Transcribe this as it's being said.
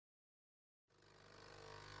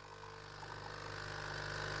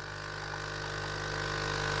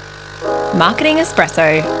Marketing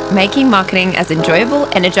Espresso, making marketing as enjoyable,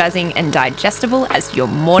 energizing, and digestible as your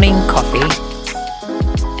morning coffee.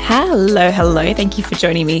 Hello. Thank you for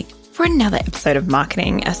joining me for another episode of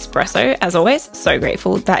Marketing Espresso. As always, so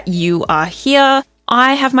grateful that you are here.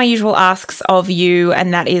 I have my usual asks of you,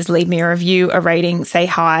 and that is leave me a review, a rating, say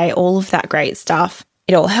hi, all of that great stuff.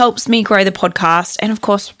 It all helps me grow the podcast, and of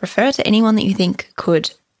course, refer to anyone that you think could,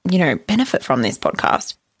 benefit from this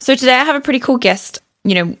podcast. So today I have a pretty cool guest.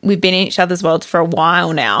 We've been in each other's worlds for a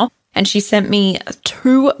while now, and she sent me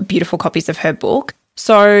 2 beautiful copies of her book.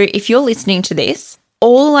 So if you're listening to this,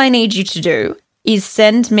 all I need you to do is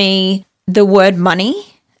send me the word money.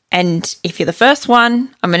 And if you're the first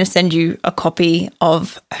one, I'm going to send you a copy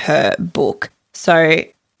of her book. So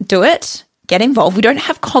do it, get involved. We don't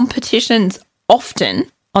have competitions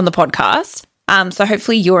often on the podcast. So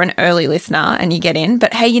hopefully you're an early listener and you get in.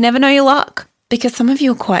 But hey, you never know your luck, because some of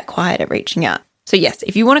you are quite quiet at reaching out. So yes,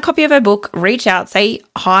 if you want a copy of her book, reach out, say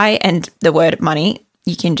hi and the word money.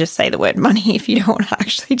 You can just say the word money if you don't want to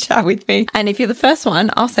actually chat with me. And if you're the first one,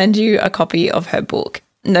 I'll send you a copy of her book.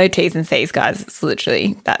 No T's and C's, guys. It's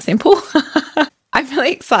literally that simple. I'm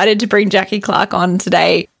really excited to bring Jacqui Clarke on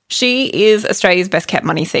today. She is Australia's best kept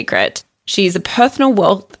money secret. She's a personal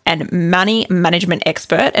wealth and money management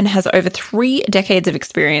expert and has over 3 decades of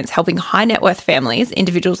experience helping high net worth families,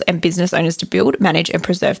 individuals, and business owners to build, manage, and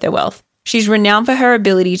preserve their wealth. She's renowned for her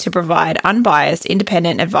ability to provide unbiased,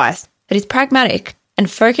 independent advice that is pragmatic and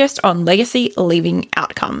focused on legacy-leaving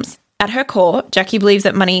outcomes. At her core, Jacqui believes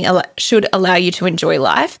that money should allow you to enjoy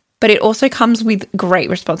life, but it also comes with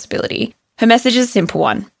great responsibility. Her message is a simple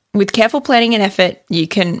one. With careful planning and effort, you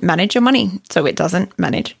can manage your money so it doesn't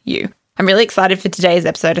manage you. I'm really excited for today's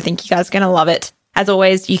episode. I think you guys are going to love it. As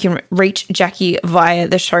always, you can reach Jacqui via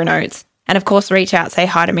the show notes. And of course, reach out, say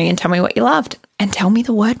hi to me and tell me what you loved. And tell me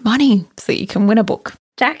the word money so you can win a book.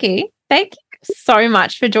 Jacqui, thank you so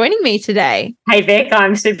much for joining me today. Hey, Vic,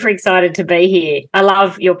 I'm super excited to be here. I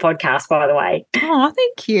love your podcast, by the way. Oh,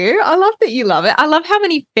 thank you. I love that you love it. I love how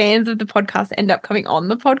many fans of the podcast end up coming on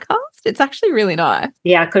the podcast. It's actually really nice.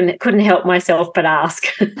 Yeah, I couldn't help myself but ask.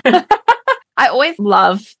 I always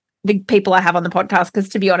love the people I have on the podcast because,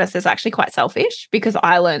 to be honest, it's actually quite selfish because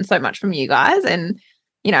I learn so much from you guys, and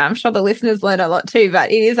I'm sure the listeners learn a lot too,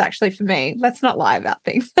 but it is actually for me. Let's not lie about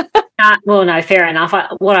things. Well, no, fair enough.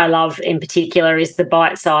 What I love in particular is the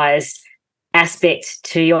bite-sized aspect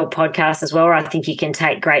to your podcast as well, where I think you can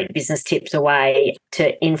take great business tips away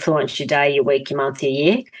to influence your day, your week, your month, your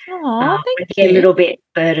year. Oh, thank you. I get a little bit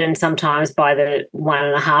burdened sometimes by the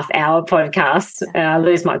 1.5 hour podcast. I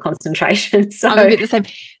lose my concentration. So I'm a bit the same.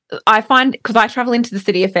 I find, because I travel into the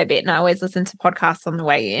city a fair bit and I always listen to podcasts on the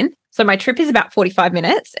way in. So my trip is about 45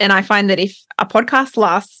 minutes. And I find that if a podcast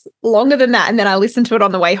lasts longer than that and then I listen to it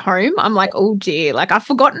on the way home, I'm like, oh dear, like I've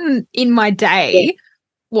forgotten in my day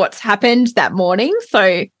what's happened that morning.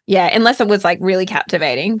 So yeah, unless it was like really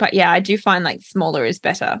captivating. But yeah, I do find like smaller is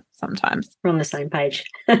better sometimes. We're on the same page.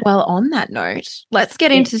 Well, on that note, let's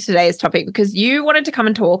get into today's topic, because you wanted to come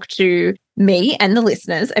and talk to me and the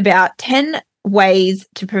listeners about 10 ways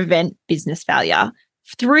to prevent business failure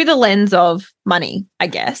through the lens of money, I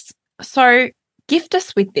guess. So gift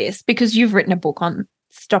us with this, because you've written a book on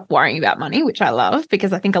stop worrying about money, which I love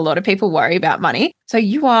because I think a lot of people worry about money. So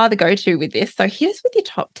you are the go-to with this. So hit us with your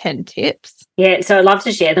top 10 tips. Yeah, so I'd love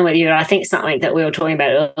to share them with you. I think something that we were talking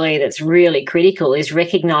about earlier that's really critical is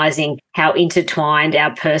recognizing how intertwined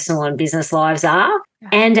our personal and business lives are.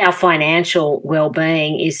 And our financial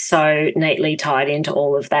well-being is so neatly tied into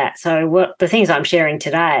all of that. So the things I'm sharing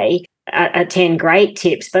today are 10 great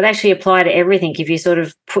tips, but actually apply to everything. If you sort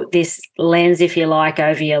of put this lens, if you like,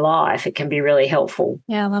 over your life, it can be really helpful.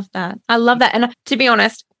 Yeah, I love that. I love that. And to be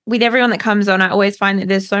honest, with everyone that comes on, I always find that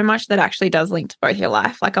there's so much that actually does link to both your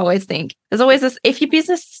life. Like I always think there's always this, if your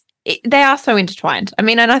business, they are so intertwined. I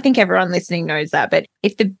mean, and I think everyone listening knows that, but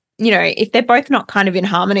if they're both not kind of in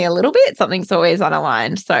harmony a little bit, something's always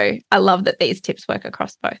unaligned. So I love that these tips work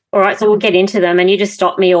across both. All right, so we'll get into them and you just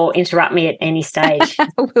stop me or interrupt me at any stage.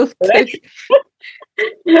 Will do.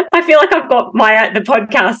 I feel like I've got the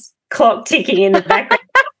podcast clock ticking in the background.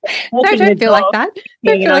 No, don't feel like that.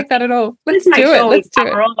 Don't feel like that at all. Let's do it. Let's do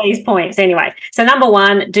it. All these points. Anyway, so number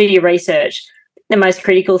 1, do your research. The most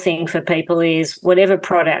critical thing for people is whatever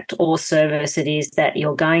product or service it is that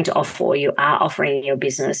you're going to offer or you are offering in your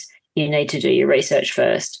business, you need to do your research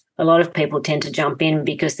first. A lot of people tend to jump in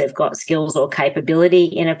because they've got skills or capability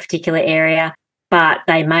in a particular area, but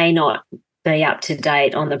they may not be up to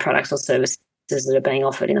date on the products or services that are being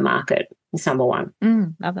offered in the market. That's number 1.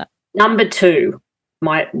 Love that. Number 2,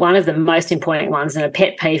 one of the most important ones and a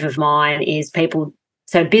pet peeve of mine is people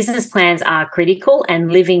So business plans are critical,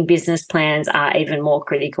 and living business plans are even more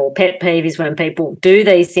critical. Pet peeve is when people do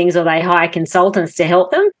these things or they hire consultants to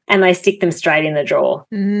help them and they stick them straight in the drawer.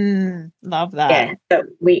 Love that. Yeah. So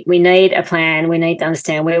we need a plan. We need to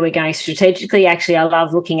understand where we're going strategically. Actually, I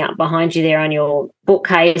love looking up behind you there on your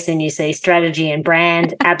bookcase and you see strategy and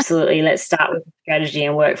brand. Absolutely. Let's start with strategy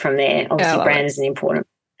and work from there. Obviously, brand is an important.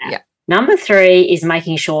 Yeah. Number 3 is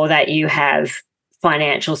making sure that you have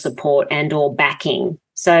financial support and or backing.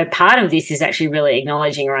 So part of this is actually really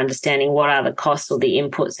acknowledging or understanding what are the costs or the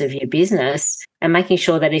inputs of your business, and making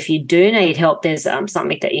sure that if you do need help, there's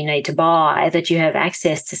something that you need to buy, that you have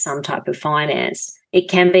access to some type of finance. It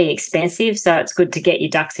can be expensive, so it's good to get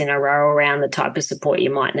your ducks in a row around the type of support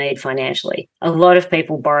you might need financially. A lot of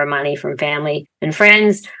people borrow money from family and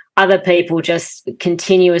friends. Other people just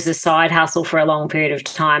continue as a side hustle for a long period of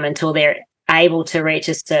time until they're able to reach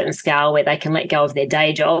a certain scale where they can let go of their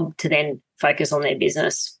day job to then focus on their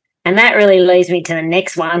business. And that really leads me to the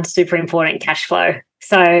next one, super important, cash flow.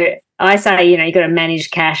 So I say, you've got to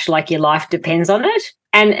manage cash like your life depends on it.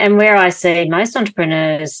 And where I see most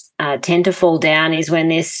entrepreneurs tend to fall down is when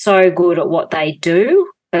they're so good at what they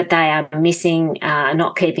do, but they are missing,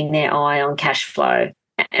 not keeping their eye on cash flow.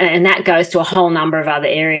 And that goes to a whole number of other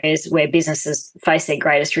areas where businesses face their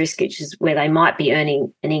greatest risk, which is where they might be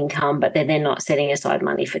earning an income, but they're then not setting aside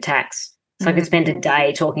money for tax. So I could spend a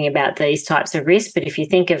day talking about these types of risks, but if you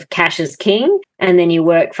think of cash as king and then you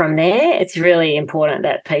work from there, it's really important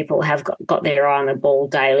that people have got their eye on the ball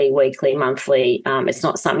daily, weekly, monthly. It's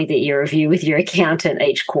not something that you review with your accountant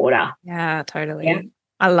each quarter. Yeah, totally. Yeah.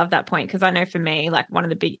 I love that point, because I know for me, like one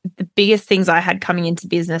of the biggest things I had coming into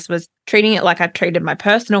business was treating it like I treated my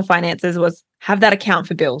personal finances, was have that account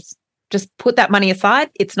for bills. Just put that money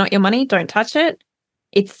aside. It's not your money. Don't touch it.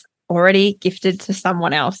 It's already gifted to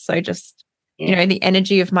someone else. So just, the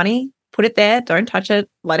energy of money, put it there. Don't touch it.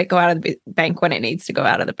 Let it go out of the bank when it needs to go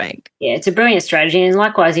out of the bank. Yeah, it's a brilliant strategy. And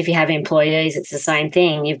likewise, if you have employees, it's the same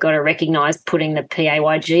thing. You've got to recognise putting the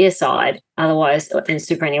PAYG aside, otherwise, and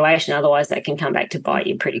superannuation, otherwise that can come back to bite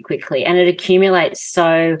you pretty quickly. And it accumulates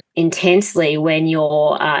so intensely when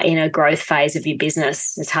you're in a growth phase of your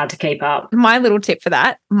business. It's hard to keep up. My little tip for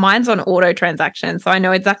that, mine's on auto transaction. So I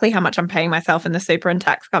know exactly how much I'm paying myself, and the super and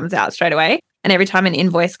tax comes out straight away. And every time an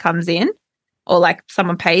invoice comes in or like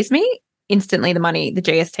someone pays me, instantly the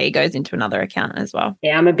GST goes into another account as well.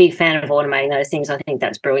 Yeah, I'm a big fan of automating those things. I think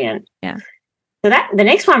that's brilliant. Yeah. So the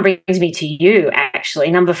next one brings me to you,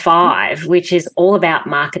 actually, number 5, which is all about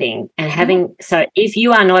marketing and having. So if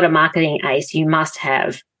you are not a marketing ace, you must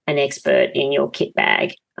have an expert in your kit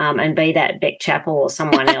bag, and be that Beck Chappell or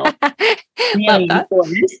someone else. Really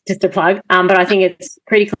important, just a plug. But I think it's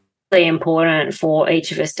critically important for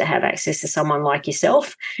each of us to have access to someone like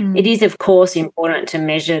yourself. It is, of course, important to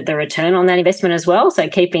measure the return on that investment as well. So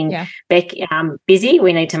keeping Beck busy,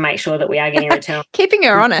 we need to make sure that we are getting a return. Keeping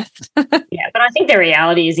her honest. Yeah, but I think the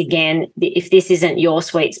reality is, again, if this isn't your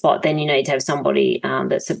sweet spot, then you need to have somebody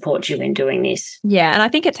that supports you in doing this. Yeah, and I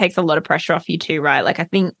think it takes a lot of pressure off you too, right? Like I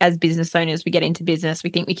think as business owners, we get into business, we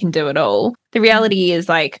think we can do it all. The reality is,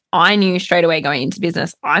 like, I knew straight away going into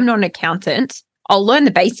business, I'm not an accountant. I'll learn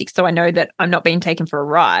the basics so I know that I'm not being taken for a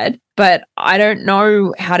ride, but I don't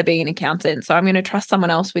know how to be an accountant. So I'm going to trust someone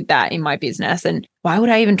else with that in my business. And why would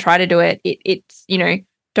I even try to do it? It's,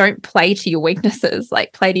 don't play to your weaknesses,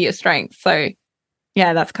 like play to your strengths. So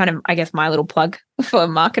yeah, that's kind of, I guess, my little plug for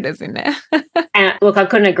marketers in there. And look, I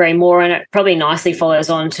couldn't agree more. And it probably nicely follows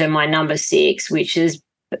on to my number 6, which is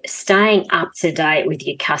staying up to date with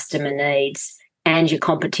your customer needs and your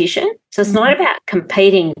competition. So it's not about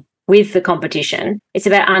competing with the competition. It's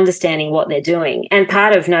about understanding what they're doing. And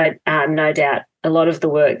part of, no doubt, a lot of the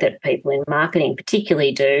work that people in marketing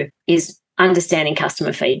particularly do is understanding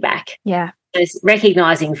customer feedback. Yeah. It's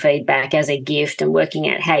recognising feedback as a gift and working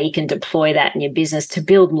out how you can deploy that in your business to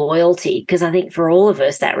build loyalty. Because I think for all of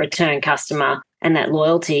us, that return customer and that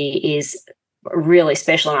loyalty is really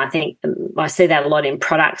special. And I think I see that a lot in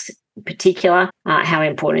products in particular, how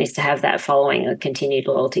important it is to have that following, a continued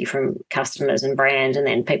loyalty from customers and brand, and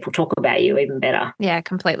then people talk about you even better. Yeah,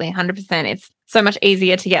 completely, 100%. It's so much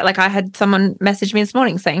easier to get. Like I had someone message me this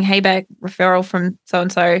morning saying, hey, Beck, referral from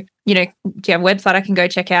so-and-so, do you have a website I can go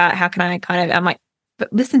check out? How can I I'm like,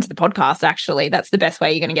 but listen to the podcast, actually. That's the best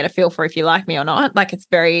way you're going to get a feel for if you like me or not. Like it's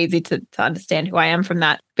very easy to understand who I am from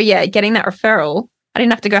that. But yeah, getting that referral, I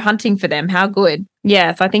didn't have to go hunting for them. How good.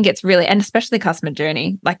 Yeah, so I think it's really, and especially customer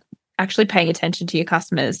journey, like actually paying attention to your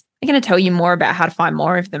customers. They're going to tell you more about how to find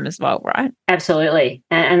more of them as well, right? Absolutely.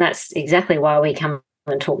 And that's exactly why we come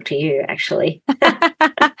and talk to you, actually.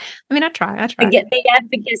 I mean, I try. The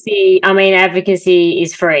advocacy, advocacy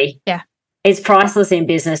is free. Yeah. it's priceless in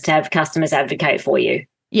business to have customers advocate for you.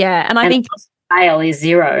 Yeah. And I think fail is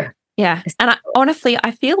zero. Yeah. And honestly,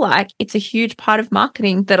 I feel like it's a huge part of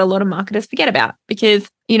marketing that a lot of marketers forget about because,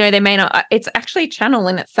 they may not, it's actually a channel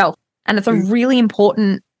in itself. And it's a really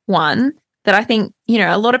important one that I think,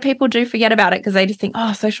 a lot of people do forget about it because they just think,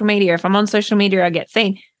 oh, social media, if I'm on social media, I get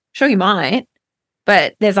seen. Sure, you might.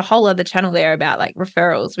 But there's a whole other channel there about like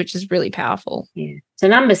referrals, which is really powerful. Yeah. So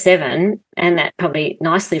number 7, and that probably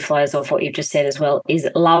nicely flows off what you've just said as well, is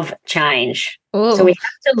love change. Ooh. So we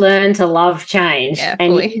have to learn to love change. Yeah,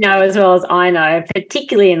 and fully. As well as I know,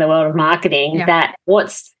 particularly in the world of marketing, that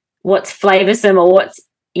what's flavoursome or what's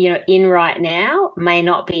in right now may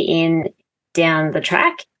not be in down the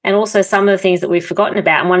track. And also some of the things that we've forgotten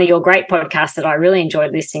about. And one of your great podcasts that I really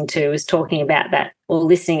enjoyed listening to was talking about that, or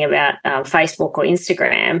listening about Facebook or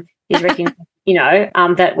Instagram, is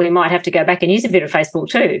that we might have to go back and use a bit of Facebook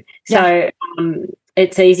too. So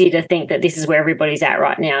it's easy to think that this is where everybody's at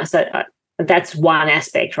right now. So that's one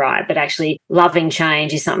aspect, right? But actually loving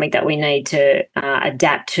change is something that we need to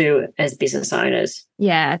adapt to as business owners.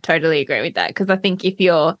 Yeah, I totally agree with that, because I think if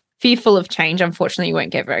you're fearful of change, unfortunately, you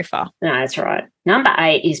won't get very far. No, that's right. Number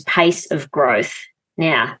 8 is pace of growth.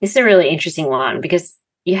 Now, this is a really interesting one because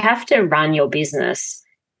you have to run your business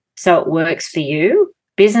so it works for you.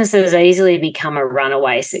 Businesses easily become a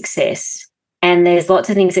runaway success. And there's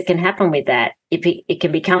lots of things that can happen with that. It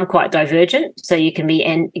can become quite divergent. So you can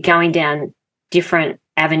be going down different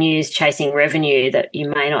avenues, chasing revenue that you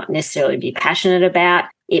may not necessarily be passionate about.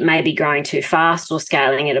 It may be growing too fast or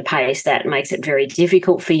scaling at a pace that makes it very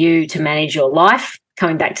difficult for you to manage your life,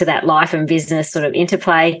 coming back to that life and business sort of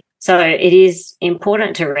interplay. So it is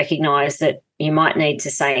important to recognise that you might need to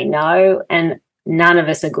say no, and none of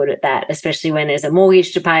us are good at that, especially when there's a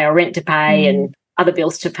mortgage to pay or rent to pay and other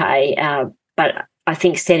bills to pay. But I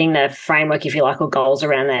think setting the framework, if you like, or goals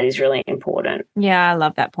around that is really important. Yeah, I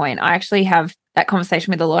love that point. I actually have that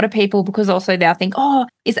conversation with a lot of people because also they'll think, oh,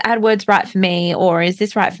 is AdWords right for me, or is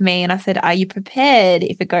this right for me? And I said, are you prepared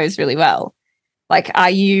if it goes really well? Like, are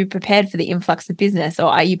you prepared for the influx of business,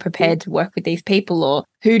 or are you prepared to work with these people, or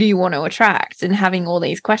who do you want to attract? And having all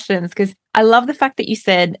these questions, because I love the fact that you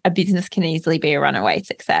said a business can easily be a runaway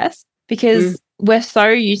success, because we're so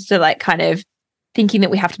used to like kind of thinking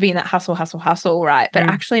that we have to be in that hustle, right? But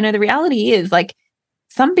actually, no, the reality is like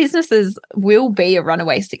some businesses will be a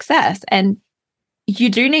runaway success. And you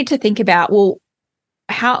do need to think about, well,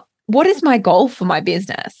 what is my goal for my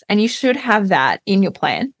business? And you should have that in your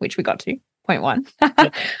plan, which we got to, point 1.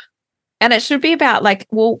 And it should be about like,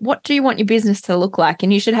 well, what do you want your business to look like?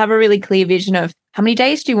 And you should have a really clear vision of how many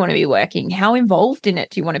days do you want to be working? How involved in it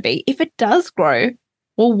do you want to be? If it does grow,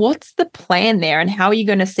 well, what's the plan there, and how are you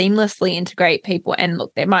going to seamlessly integrate people? And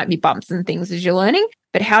look, there might be bumps and things as you're learning,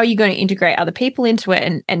 but how are you going to integrate other people into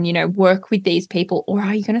it and work with these people? Or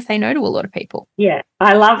are you going to say no to a lot of people? Yeah,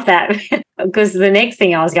 I love that because the next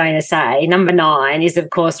thing I was going to say, number 9, is, of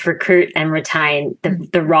course, recruit and retain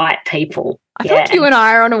the right people. I feel like you and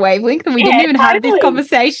I are on a wavelength and we didn't even have this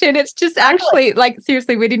conversation. It's just actually, like,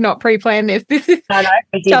 seriously, we did not pre-plan this. This is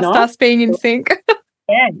just us being in sync.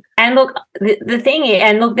 Yeah. And look, the thing is,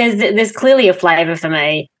 and look, there's clearly a flavour for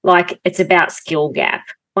me, like it's about skill gap.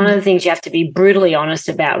 One of the things you have to be brutally honest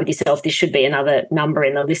about with yourself, this should be another number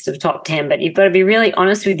in the list of top 10, but you've got to be really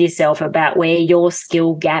honest with yourself about where your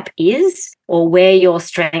skill gap is or where your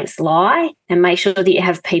strengths lie, and make sure that you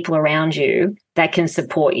have people around you that can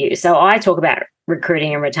support you. So I talk about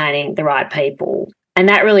recruiting and retaining the right people, and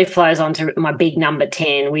that really flows on to my big number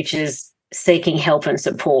 10, which is seeking help and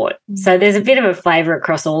support. So there's a bit of a flavour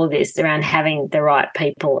across all of this around having the right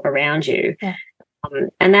people around you. Yeah.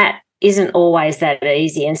 And that isn't always that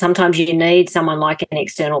easy. And sometimes you need someone like an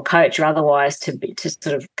external coach or otherwise to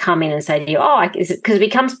sort of come in and say to you, because it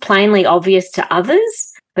becomes plainly obvious to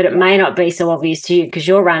others, but it may not be so obvious to you because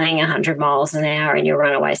you're running 100 miles an hour in your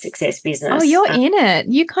runaway success business. Oh, you're in it.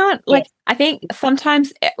 You can't, I think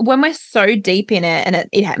sometimes when we're so deep in it and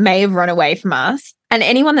it may have run away from us, and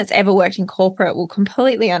anyone that's ever worked in corporate will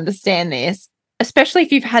completely understand this, especially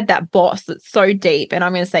if you've had that boss that's so deep, and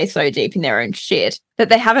I'm going to say so deep in their own shit, that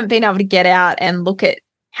they haven't been able to get out and look at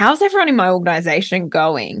how's everyone in my organization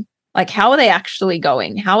going? Like, how are they actually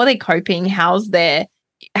going? How are they coping? How's their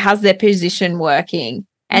position working?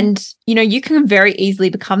 And, you can very easily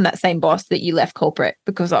become that same boss that you left corporate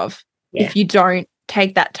because of, if you don't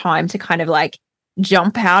take that time to kind of like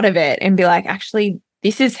jump out of it and be like, actually,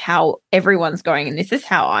 this is how everyone's going, and this is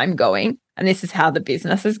how I'm going, and this is how the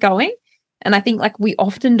business is going. And I think like we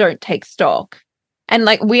often don't take stock. And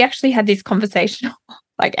like we actually had this conversation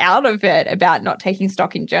like out of it about not taking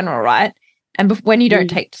stock in general, right? And when you don't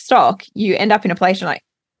take stock, you end up in a place you're like,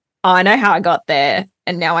 oh, I know how I got there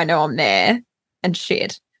and now I know I'm there and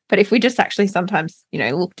shit. But if we just actually sometimes,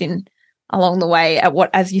 looked in along the way at what,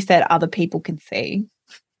 as you said, other people can see.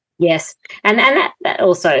 Yes. And that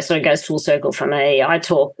also sort of goes full circle for me. I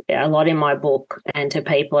talk a lot in my book and to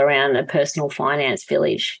people around a personal finance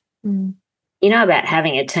village. Mm. About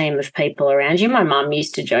having a team of people around you. My mum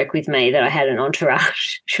used to joke with me that I had an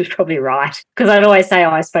entourage. She was probably right, because I'd always say,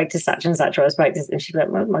 I spoke to such and such, or I spoke to, and she'd be like,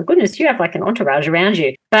 oh, my goodness, you have like an entourage around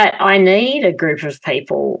you. But I need a group of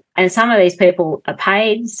people, and some of these people are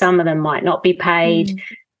paid, some of them might not be paid.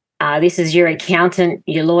 This is your accountant,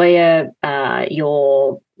 your lawyer,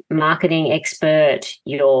 your marketing expert,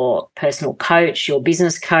 your personal coach, your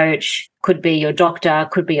business coach, could be your doctor,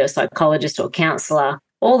 could be your psychologist or counsellor.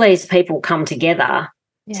 All these people come together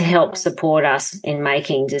to help support us in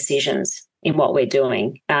making decisions in what we're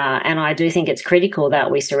doing. And I do think it's critical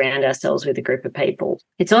that we surround ourselves with a group of people.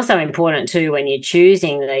 It's also important too, when you're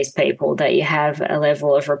choosing these people, that you have a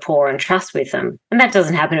level of rapport and trust with them. And that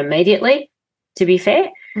doesn't happen immediately, to be fair.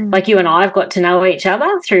 Like you and I have got to know each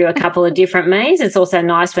other through a couple of different means. It's also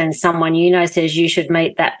nice when someone says you should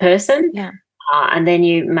meet that person. Yeah. And then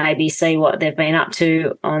you maybe see what they've been up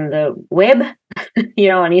to on the web,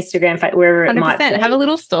 on Instagram, wherever it 100%. might be. Have a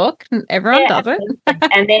little stalk. Everyone does it.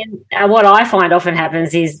 And then what I find often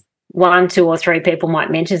happens is 1, 2, or 3 people might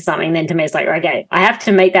mention something. Then to me, it's like, okay, I have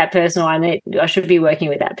to meet that person, or I should be working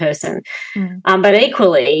with that person. But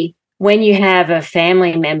equally, when you have a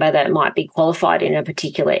family member that might be qualified in a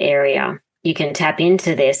particular area, you can tap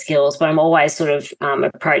into their skills. But I'm always sort of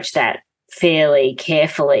approach that fairly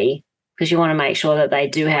carefully, because you want to make sure that they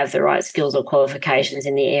do have the right skills or qualifications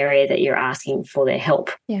in the area that you're asking for their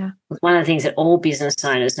help. Yeah. One of the things that all business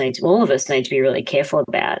owners all of us need to be really careful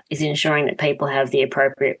about is ensuring that people have the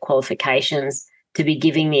appropriate qualifications to be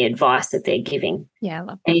giving the advice that they're giving. Yeah, I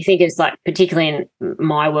love that. And you think it's like, particularly in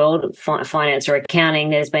my world, finance or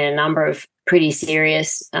accounting, there's been a number of pretty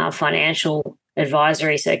serious financial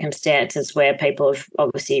advisory circumstances where people have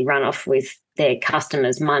obviously run off with their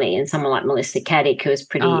customers' money. And someone like Melissa Caddick, who is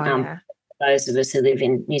pretty those of us who live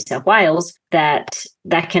in New South Wales, that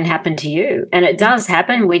can happen to you. And it does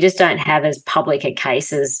happen. We just don't have as public a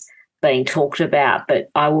cases being talked about, but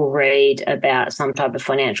I will read about some type of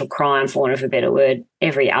financial crime, for want of a better word,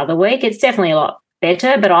 every other week. It's definitely a lot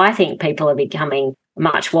better, but I think people are becoming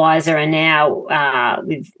much wiser. And now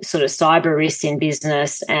with sort of cyber risks in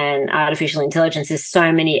business and artificial intelligence, there's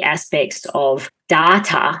so many aspects of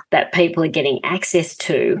data that people are getting access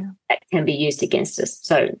to that can be used against us.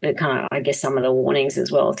 So kind of, I guess, some of the warnings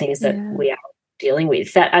as well, things that we are dealing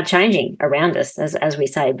with that are changing around us. As we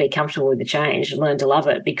say, be comfortable with the change, learn to love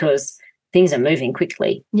it, because things are moving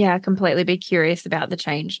quickly. Yeah, completely be curious about the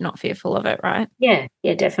change, not fearful of it, right? Yeah,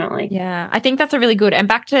 definitely. Yeah, I think that's a really good. And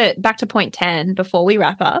back to point 10 before we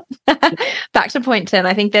wrap up. Back to point 10,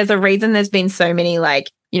 I think there's a reason there's been so many,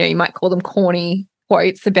 like, you might call them corny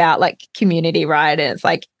quotes about like community, right? And it's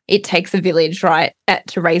like, it takes a village, right,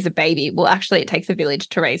 to raise a baby. Well, actually, it takes a village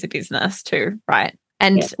to raise a business too, right?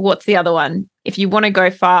 And what's the other one? If you want to go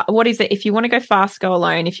far, what is it? If you want to go fast, go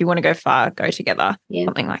alone. If you want to go far, go together. Yeah.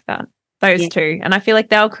 Something like that. Those two. And I feel like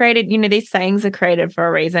they're created, these sayings are created for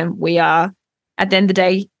a reason. We are, at the end of the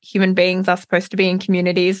day, human beings are supposed to be in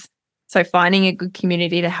communities. So finding a good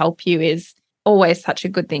community to help you is always such a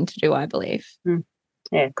good thing to do, I believe.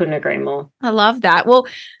 Yeah, couldn't agree more. I love that. Well,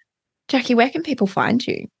 Jacqui, where can people find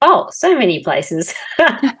you? Oh, so many places.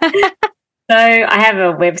 So I have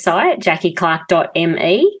a website,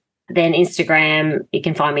 jacquiclarke.me. Then Instagram, you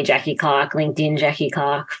can find me, Jacqui Clarke, LinkedIn, Jacqui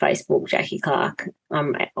Clarke, Facebook, Jacqui Clarke.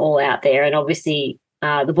 I'm all out there. And obviously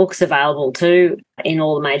the book's available too in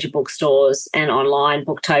all the major bookstores and online,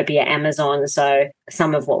 Booktopia, Amazon. So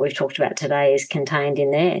some of what we've talked about today is contained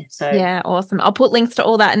in there. So yeah, awesome. I'll put links to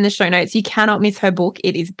all that in the show notes. You cannot miss her book.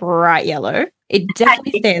 It is bright yellow. It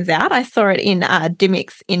definitely stands out. I saw it in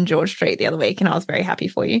Dimmicks in George Street the other week and I was very happy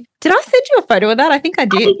for you. Did I send you a photo of that? I think I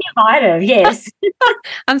did. I think you might have, yes.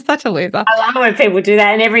 I'm such a loser. I love when people do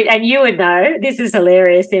that. And you would know, this is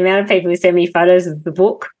hilarious, the amount of people who send me photos of the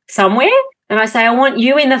book somewhere. And I say, I want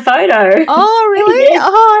you in the photo. Oh, really? Yeah.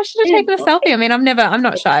 Oh, I should have taken a selfie. I mean, I'm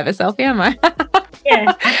not shy of a selfie, am I?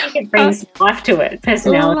 Yeah, I think it brings life to it,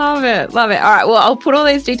 personality. Love it. All right, well, I'll put all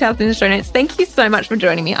these details in the show notes. Thank you so much for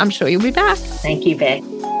joining me. I'm sure you'll be back. Thank you, Beck.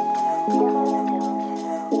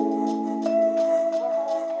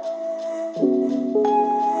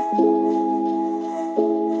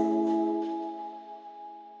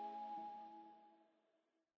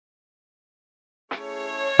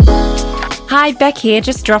 Hi, Beck here,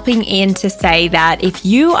 just dropping in to say that if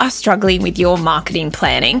you are struggling with your marketing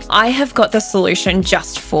planning, I have got the solution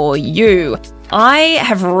just for you. I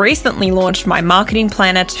have recently launched my marketing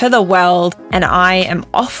planner to the world, and I am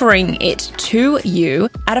offering it to you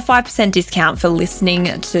at a 5% discount for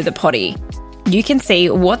listening to the potty. You can see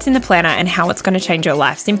what's in the planner and how it's going to change your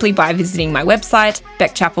life simply by visiting my website,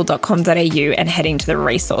 beckchappell.com.au, and heading to the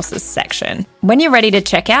resources section. When you're ready to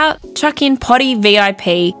check out, chuck in Potty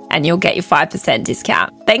VIP and you'll get your 5%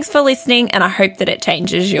 discount. Thanks for listening, and I hope that it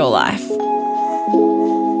changes your life.